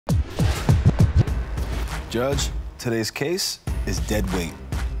Judge, today's case is dead weight.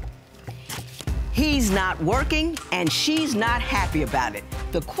 He's not working, and she's not happy about it.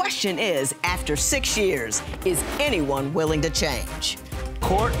 The question is, after 6 years, is anyone willing to change?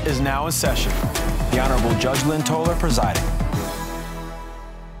 Court is now in session. The Honorable Judge Lynn Toller presiding.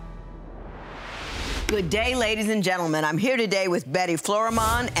 Good day, ladies and gentlemen. I'm here today with Betty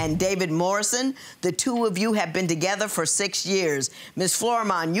Fleurimon and David Morrison. The two of you have been together for 6 years. Ms.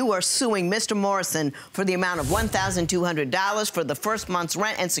 Fleurimon, you are suing Mr. Morrison for the amount of $1,200 for the first month's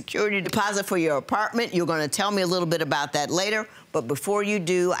rent and security deposit for your apartment. You're going to tell me a little bit about that later. But before you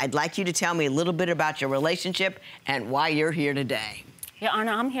do, I'd like you to tell me a little bit about your relationship and why you're here today. Your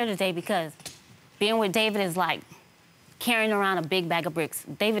Honor, I'm here today because being with David is like carrying around a big bag of bricks.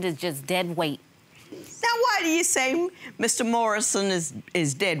 David is just dead weight. Now, why do you say Mr. Morrison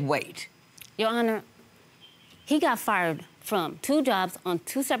is dead weight? Your Honor, he got fired from 2 jobs on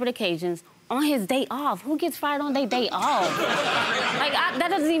 2 separate occasions on his day off. Who gets fired on their day off? That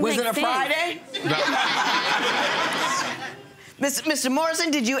doesn't even make sense. Was it a Friday? Mr.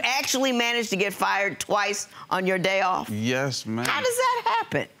 Morrison, did you actually manage to get fired twice on your day off? Yes, ma'am. How does that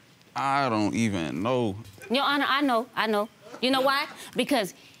happen? I don't even know. Your Honor, I know. You know why?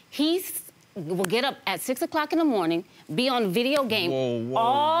 Because he will get up at 6 o'clock in the morning, be on video game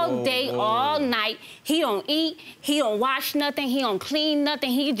all day, all night. He don't eat, he don't wash nothing, he don't clean nothing,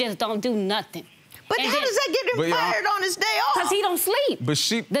 he just don't do nothing. But how does that get him fired on his day off? Because he don't sleep. But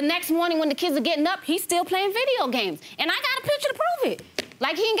the next morning when the kids are getting up, he's still playing video games. And I got a picture to prove it.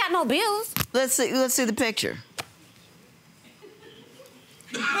 Like, he ain't got no bills. Let's see the picture.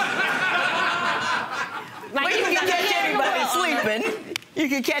 Well, you can catch anybody sleeping. You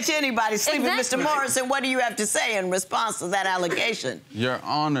can catch anybody sleeping. Exactly. Mr. Morrison, what do you have to say in response to that allegation? Your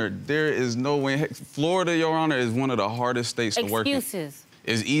Honor, there is no way. Florida, Your Honor, is one of the hardest states to work in. Excuses.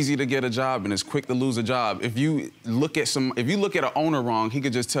 It's easy to get a job and it's quick to lose a job. If you look at an owner wrong, he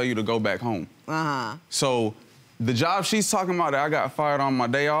could just tell you to go back home. So the job she's talking about that I got fired on my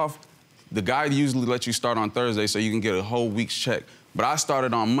day off, the guy usually lets you start on Thursday so you can get a whole week's check. But I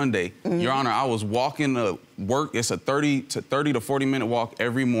started on Monday. Your Honor, I was walking to work. It's a 30 to 40-minute walk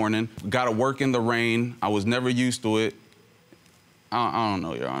every morning. Got to work in the rain. I was never used to it. I don't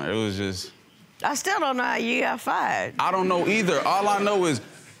know, Your Honor. It was just... I still don't know how you got fired. I don't know either. All I know is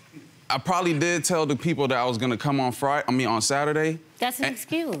I probably did tell the people that I was going to come on Saturday. That's an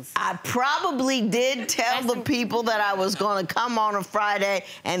excuse. I probably did tell the people that I was going to come on a Friday,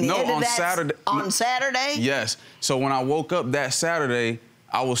 and the end of that... Saturday. On Saturday? Yes. So when I woke up that Saturday,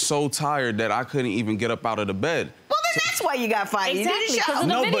 I was so tired that I couldn't even get up out of the bed. Well, then that's why you got fired. Exactly, You did a show.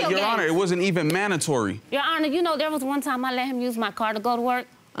 No, but Your Honor, it wasn't even mandatory. Your Honor, you know, there was one time I let him use my car to go to work.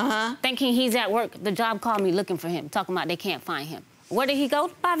 Thinking he's at work. The job called me looking for him, talking about they can't find him. Where did he go?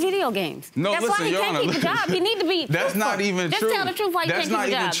 Buy video games. No, that's listen, why he Your can't Honor, keep the job. He need to be That's not even Just true. tell the truth why you can't keep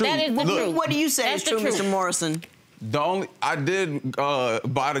the job. True. That is the truth. What do you say is true, Mr. Morrison? I did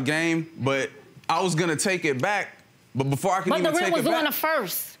buy the game, but I was gonna take it back. But before I could even take it back... But the rent was going to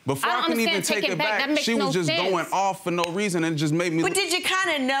first. Before I couldn't even take it back, she was just going off for no reason, and it just made me... But did you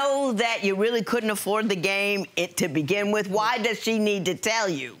kind of know that you really couldn't afford the game to begin with? Why does she need to tell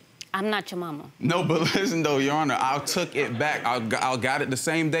you? I'm not your mama. No, but listen, though, Your Honor, I took it back. I got it the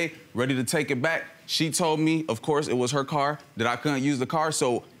same day, ready to take it back. She told me, of course, it was her car, that I couldn't use the car,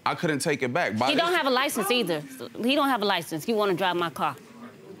 so I couldn't take it back. He don't have a license either. He don't have a license. He want to drive my car.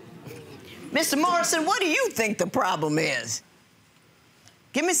 Mr. Morrison, what do you think the problem is?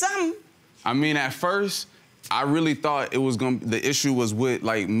 Give me something. I mean, at first, I really thought it was the issue was with,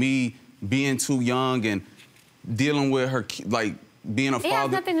 like, me being too young and dealing with her, like, being a father. It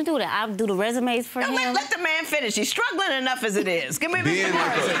has nothing to do with that. I'll do the resumes for him. Let the man finish. He's struggling enough as it is. Give me Mr.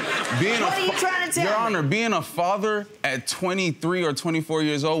 Morrison. What are you trying to tell me? Your Honor, being a father at 23 or 24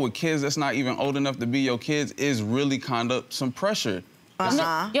 years old with kids that's not even old enough to be your kids is really kind of some pressure.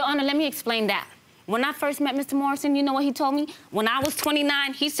 Your Honor, let me explain that. When I first met Mr. Morrison, you know what he told me? When I was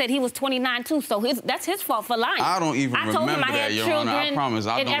 29, he said he was 29 too, so that's his fault for lying. I don't even remember that, Your Honor. I promise,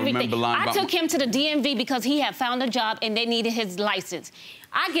 I don't remember lying about... I took him to the DMV because he had found a job and they needed his license.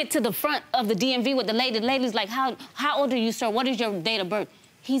 I get to the front of the DMV with the lady. The lady's like, how old are you, sir? What is your date of birth?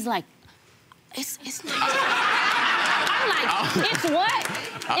 He's like, it's not... I'm like, it's what?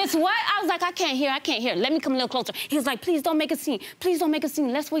 It's what? I was like, I can't hear. Let me come a little closer. He was like, please don't make a scene. Please don't make a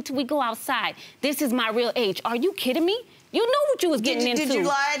scene. Let's wait till we go outside. This is my real age. Are you kidding me? You know what you was getting into. Did you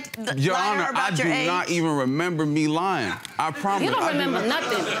lie? Your Honor, I do not even remember me lying. I promise. You don't remember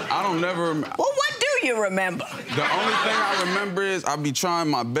nothing. I don't never remember. Well, what do you remember? The only thing I remember is I be trying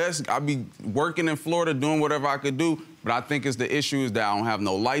my best. I be working in Florida, doing whatever I could do. But I think it's the issue is that I don't have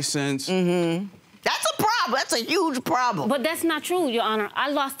no license. Mm-hmm. That's a problem. problem. That's a huge problem. But that's not true, Your Honor. I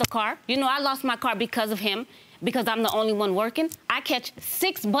lost a car. You know, I lost my car because of him, because I'm the only one working. I catch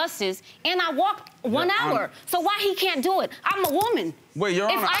 6 buses, and I walk 1 hour. So why he can't do it? I'm a woman. Wait, Your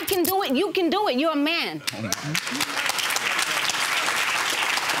Honor. If I can do it, you can do it. You're a man.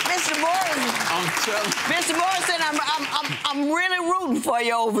 Mr. Morrison, Mr. Morrison, I'm really rooting for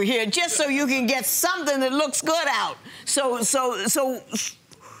you over here, just so you can get something that looks good out. So,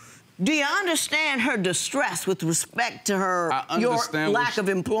 do you understand her distress with respect to her your lack of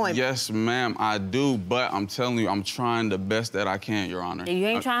employment? Yes, ma'am, I do. But I'm telling you, I'm trying the best that I can, Your Honor. You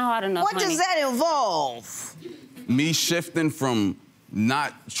ain't trying hard enough. What does that involve? Me shifting from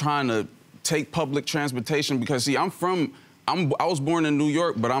not trying to take public transportation because, see, I was born in New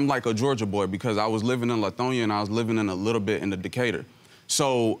York, but I'm like a Georgia boy because I was living in Lithonia and I was living in a little bit in the Decatur.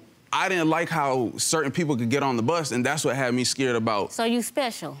 So I didn't like how certain people could get on the bus, and that's what had me scared about. So you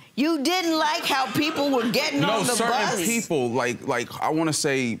special? You didn't like how people were getting on the bus? No, certain people, like I want to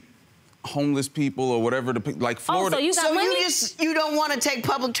say homeless people or whatever, like Florida. Oh, so you got money? You don't want to take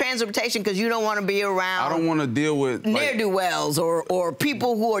public transportation because you don't want to be around. I don't want to deal with ne'er-do-wells or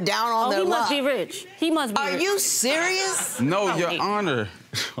people who are down on their luck. He must be rich. He must be rich. Are you serious? No, Your Honor.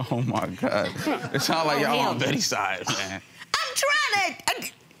 Oh my God. It sounds like y'all on Betty's side, man. I'm trying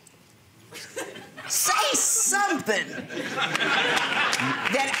to say something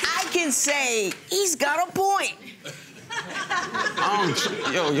that I can say he's got a point.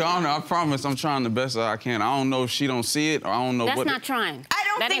 Your Honor, I promise I'm trying the best that I can. I don't know if she don't see it, or I don't know what... That's not trying. I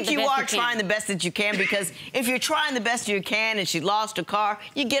don't think you are trying the best that you can, because if you're trying the best you can and she lost a car,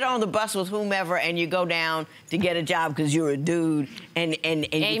 you get on the bus with whomever and you go down to get a job because you're a dude and you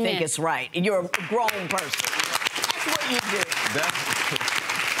think it's right. And you're a grown person. That's what you do.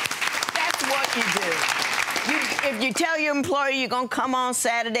 That's what you do. If you tell your employer you're going to come on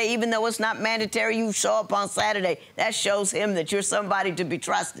Saturday, even though it's not mandatory, you show up on Saturday. That shows him that you're somebody to be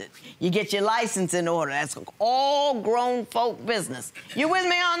trusted. You get your license in order. That's all grown folk business. You with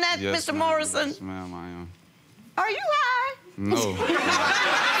me on that, yes, Mr. Morrison? Yes, ma'am, I am. Are you high? No. He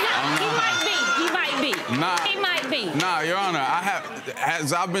might be. He might be. Nah. He might be. Nah, Your Honor,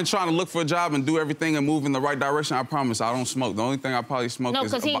 as I've been trying to look for a job and do everything and move in the right direction, I promise I don't smoke. The only thing I probably smoke is... No,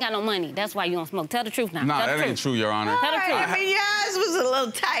 because he ain't got no money. That's why you don't smoke. Tell the truth now. Nah, that ain't true, Your Honor. Tell the truth. I mean, your eyes was a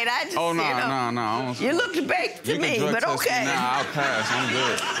little tight. I just, oh, no, no. You looked baked to me, but okay. Nah, I'll pass. I'm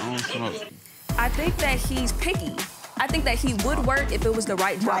good. I don't smoke. I think that he's picky. I think that he would work if it was the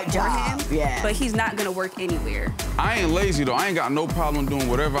right job for him, but he's not gonna work anywhere. I ain't lazy though. I ain't got no problem doing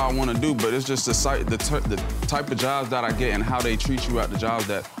whatever I want to do, but it's just the type of jobs that I get and how they treat you at the jobs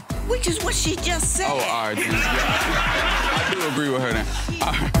that... Which is what she just said. Oh, all right. Yeah. I do agree with her then.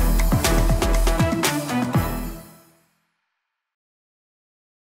 All right.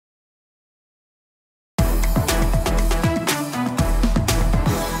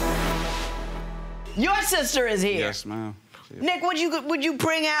 Your sister is here. Yes, ma'am. Nick, would you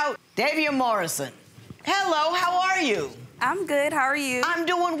bring out Davia Morrison? Hello, how are you? I'm good, how are you? I'm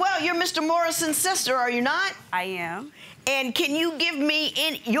doing well. You're Mr. Morrison's sister, are you not? I am. And can you give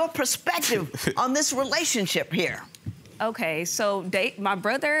me your perspective on this relationship here? Okay, so my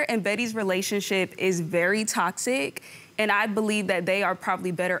brother and Betty's relationship is very toxic, and I believe that they are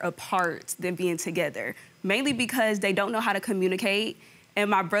probably better apart than being together, mainly because they don't know how to communicate. And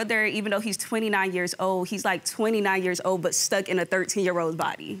my brother, even though he's 29 years old, he's like 29 years old, but stuck in a 13-year-old's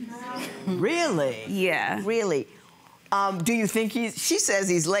body. Really? Yeah. Really? Do you think she says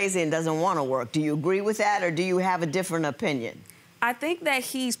he's lazy and doesn't want to work. Do you agree with that, or do you have a different opinion? I think that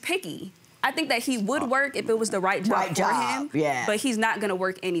he's picky. I think that he would work if it was the right job for him, but he's not gonna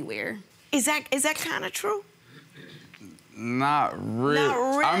work anywhere. Is that kind of true? Not really. Not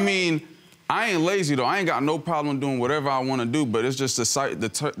really? I mean, I ain't lazy though. I ain't got no problem doing whatever I want to do, but it's just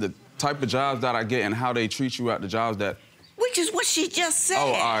the type of jobs that I get and how they treat you at the jobs that... Which is what she just said.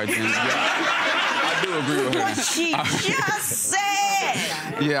 Oh, all right, then. Yeah. I do agree with her. What she just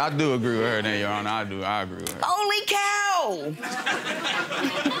said. Yeah, I do agree with her then, Your Honor. I agree with her. Holy cow!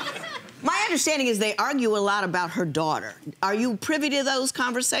 My understanding is they argue a lot about her daughter. Are you privy to those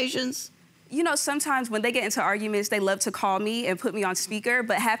conversations? You know, sometimes when they get into arguments, they love to call me and put me on speaker,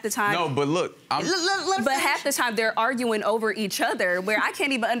 but half the time... No, but look, half the time they're arguing over each other, where I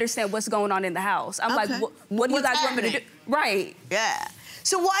can't even understand what's going on in the house. I'm like, what do you guys want me to do? Right. Yeah.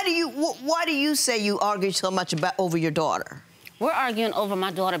 So why do you say you argue so much over your daughter? We're arguing over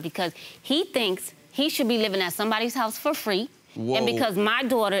my daughter because he thinks he should be living at somebody's house for free. Whoa. And because my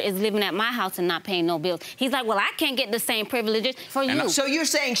daughter is living at my house and not paying no bills. He's like, well, I can't get the same privileges for you. So you're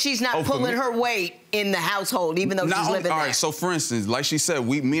saying she's not pulling her weight in the household, even though she's living there? All right, so for instance, like she said,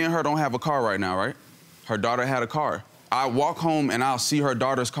 me and her don't have a car right now, right? her daughter had a car. I walk home and I'll see her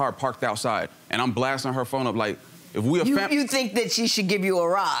daughter's car parked outside, and I'm blasting her phone up like, if we you think that she should give you a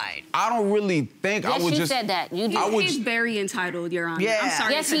ride? I don't really think. Yes, I would she just. said that. You He's very entitled, Your Honor. Yeah. I'm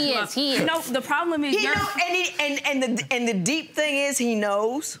sorry. Yes, he is. He is. No, the problem is and the deep thing is he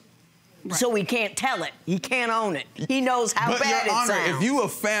knows. Right. So he can't tell it. He can't own it. He knows how bad Your Honor, it sounds. if you a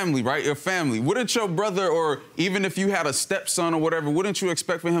family, right, your family, wouldn't your brother, or even if you had a stepson or whatever, wouldn't you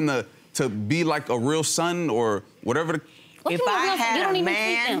expect for him to be like a real son or whatever? If I had a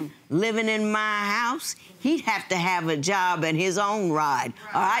man living in my house, he'd have to have a job and his own ride,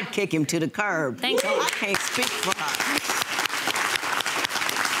 or I'd kick him to the curb. Thank you. I can't speak for her.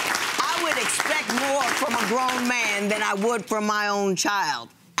 I would expect more from a grown man than I would from my own child.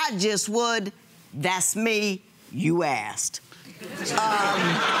 I just would. That's me. You asked.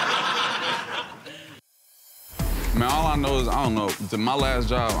 Man, all I know is, I don't know. My last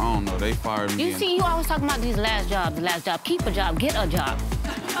job, I don't know. They fired me. You see, you always talking about these last jobs, the last job. Keep a job, get a job.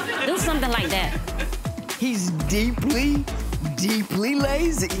 Do something like that. He's deeply, deeply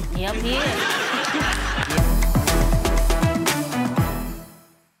lazy. Yep, he is.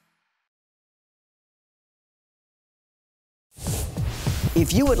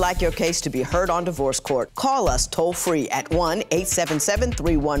 If you would like your case to be heard on divorce court, call us toll-free at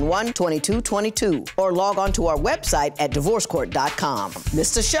 1-877-311-2222 or log on to our website at divorcecourt.com.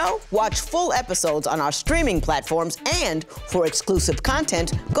 Missed a show? Watch full episodes on our streaming platforms, and for exclusive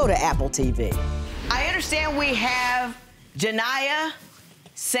content, go to Apple TV. I understand we have Janiyah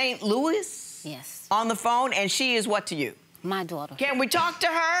St. Louis on the phone, and she is what to you? My daughter. Can we talk to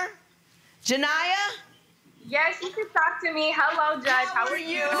her? Janiyah? Yes, you can talk to me. Hello, Judge. How are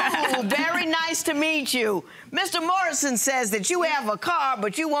you? Very nice to meet you. Mr. Morrison says that you have a car,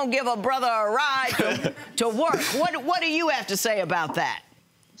 but you won't give a brother a ride to work. What do you have to say about that?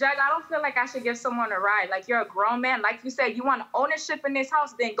 Judge, I don't feel like I should give someone a ride. Like, you're a grown man. Like you said, you want ownership in this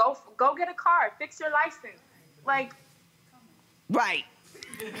house, then go get a car. Fix your license. Like... Right.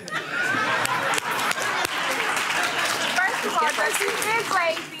 First of all, Judge, he is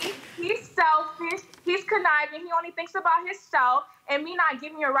lazy. He's selfish. He's conniving. He only thinks about himself. And me not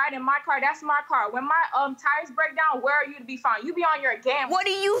giving you a ride in my car, that's my car. When my tires break down, where are you to be found? You be on your game. What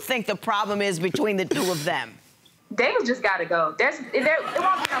do you think the problem is between the two of them? David just got to go. It won't be no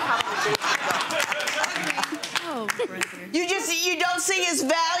problem with David. Oh, brother. You don't see his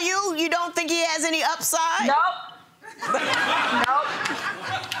value? You don't think he has any upside? Nope. Nope.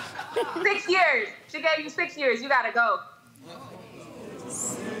 6 years. She gave you 6 years. You got to go.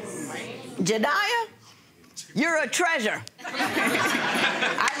 Janiyah, you're a treasure.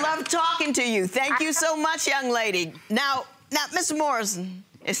 I love talking to you. Thank you so much, young lady. Now, Mr. Morrison,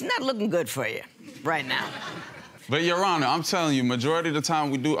 it's not looking good for you right now. But, Your Honor, I'm telling you, majority of the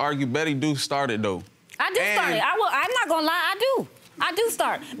time we do argue, Betty do start it, though. I do start it. I'm not gonna lie, I do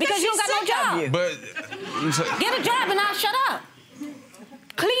start. Because you don't got no job. But... Get a job and I'll shut up.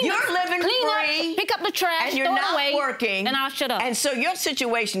 Clean up, pick up the trash, and you're throw not it away, working, and I'll shut up. And so your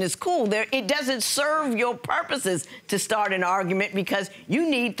situation is cool. It doesn't serve your purposes to start an argument because you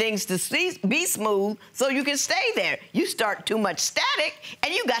need things to be smooth so you can stay there. You start too much static,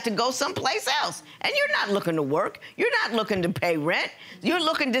 and you got to go someplace else. And you're not looking to work. You're not looking to pay rent. You're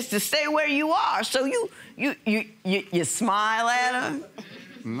looking just to stay where you are. So you smile at her.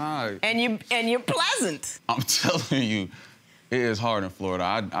 Nah. And you're pleasant. I'm telling you. It is hard in Florida.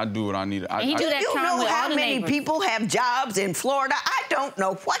 I do what I need. You know how many people have jobs in Florida? I don't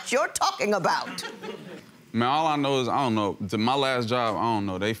know what you're talking about. Man, all I know is, I don't know. My last job, I don't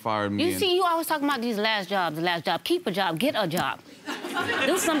know. They fired me. You see, you always talking about these last jobs, the last job. Keep a job, get a job.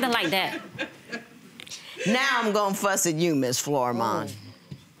 Do something like that. Now I'm gonna fuss at you, Miss Fleurimon.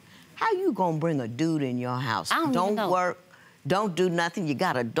 How you gonna bring a dude in your house? Don't work, don't do nothing. You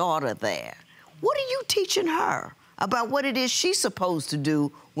got a daughter there. What are you teaching her about what it is she's supposed to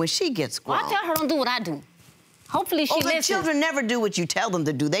do when she gets grown? Well, I tell her don't do what I do. Hopefully she listens. The children never do what you tell them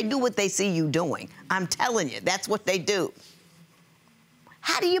to do. They do what they see you doing. I'm telling you, that's what they do.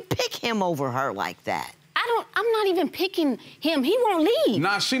 How do you pick him over her like that? I'm not even picking him. He won't leave.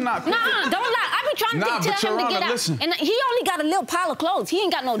 Nah, she not picking. Nah, don't lie. I be trying to tell him to get out. Listen. And he only got a little pile of clothes. He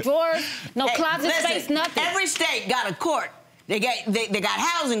ain't got no drawers, no closet space, nothing. Every state got a court. They got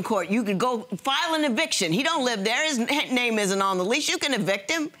housing court. You could go file an eviction. He don't live there. His name isn't on the lease. You can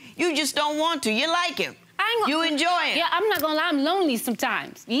evict him. You just don't want to. You like him. You enjoy him. Yeah, I'm not gonna lie. I'm lonely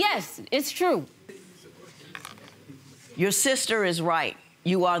sometimes. Yes, it's true. Your sister is right.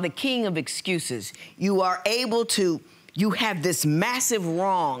 You are the king of excuses. You are able to You have this massive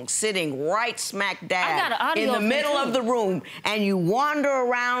wrong sitting right smack dab in the middle of the room, and you wander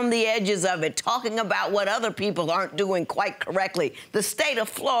around the edges of it talking about what other people aren't doing quite correctly. The state of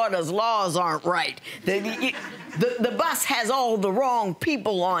Florida's laws aren't right. The bus has all the wrong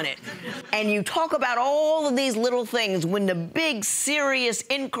people on it. And you talk about all of these little things when the big, serious,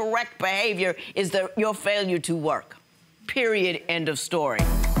 incorrect behavior is your failure to work. Period. End of story.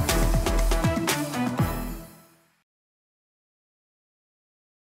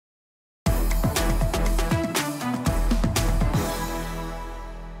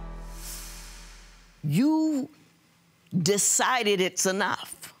 You decided it's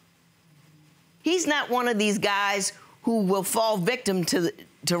enough. He's not one of these guys who will fall victim to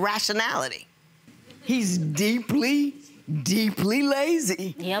rationality. He's deeply, deeply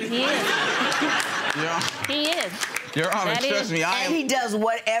lazy. Yep, he is. Yeah. He is. Your Honor, trust me, And he does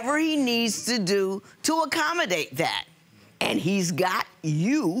whatever he needs to do to accommodate that. And he's got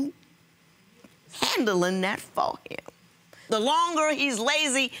you handling that for him. The longer he's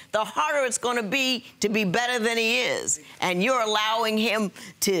lazy, the harder it's going to be better than he is. And you're allowing him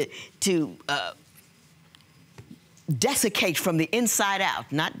to desiccate from the inside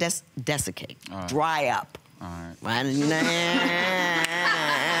out, not desiccate, right. Dry up. All right.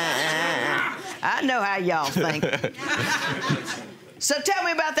 I know how y'all think. So tell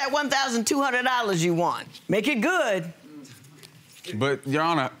me about that $1,200 you want. Make it good. But, Your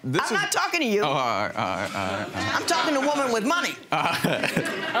Honor, I'm not talking to you. Oh, all right. I'm talking to a woman with money.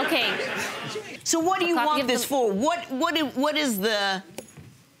 Okay. So what do you want this for? What is the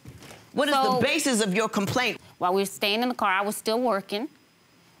basis of your complaint? While we were staying in the car, I was still working,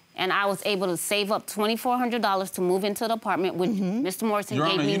 and I was able to save up $2,400 to move into the apartment, which Mr. Morrison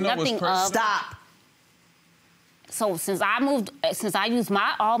gave me nothing of. Stop. So since I used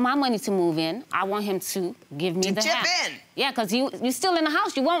all my money to move in, I want him to give me the house. Chip in. Yeah, because you're still in the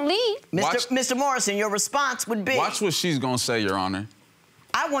house. You won't leave. Mr. Morrison, your response would be... Watch what she's going to say, Your Honor.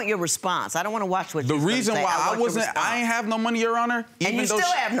 I want your response. I don't want to watch what the you're reason say. why I ain't have no money, Your Honor. And you still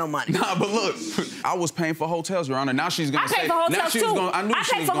have no money. Nah, but look, I was paying for hotels, Your Honor. Now she's going to say... I pay for hotels, too. I knew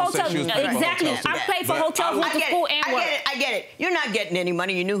she was going to say she was paying for hotels. Exactly. I pay for hotels, went to school, and work. I get it. You're not getting any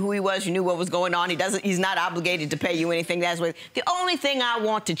money. You knew who he was. You knew what was going on. He's not obligated to pay you anything. That's what... The only thing I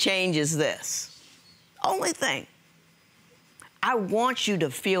want to change is this. Only thing. I want you to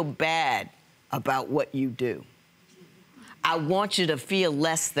feel bad about what you do. I want you to feel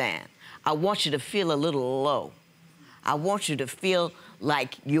less than. I want you to feel a little low. I want you to feel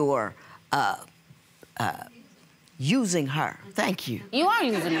like you're using her. Thank you. You are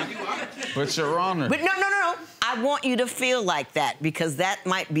using her. But, Your Honor... But no. I want you to feel like that because that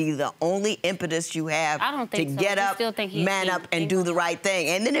might be the only impetus you have to get up, man up, and do the right thing.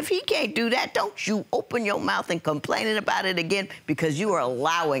 And then if he can't do that, don't you open your mouth and complain about it again because you are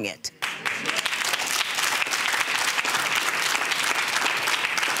allowing it.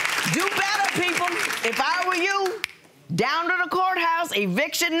 Do better, people. If I were you, down to the courthouse,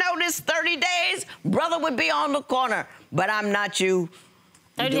 eviction notice, 30 days, brother would be on the corner. But I'm not you.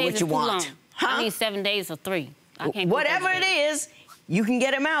 You do what you want. Huh? I need 7 days or 3. I can't. Whatever it is, you can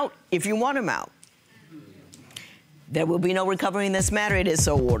get him out if you want him out. There will be no recovery in this matter. It is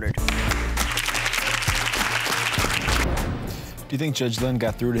so ordered. Do you think Judge Lynn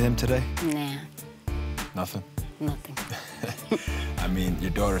got through to him today? Nah. Nothing? Nothing. I mean,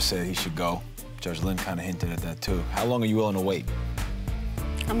 your daughter said he should go. Judge Lynn kind of hinted at that, too. How long are you willing to wait?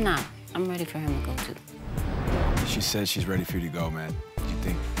 I'm not. I'm ready for him to go, too. She said she's ready for you to go, man. Do you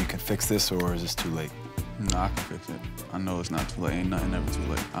think you can fix this, or is this too late? No, I can fix it. I know it's not too late. Ain't nothing ever too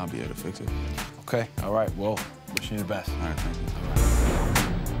late. I'll be able to fix it. Okay, all right. Well, wishing you the best. All right, thank you. All right.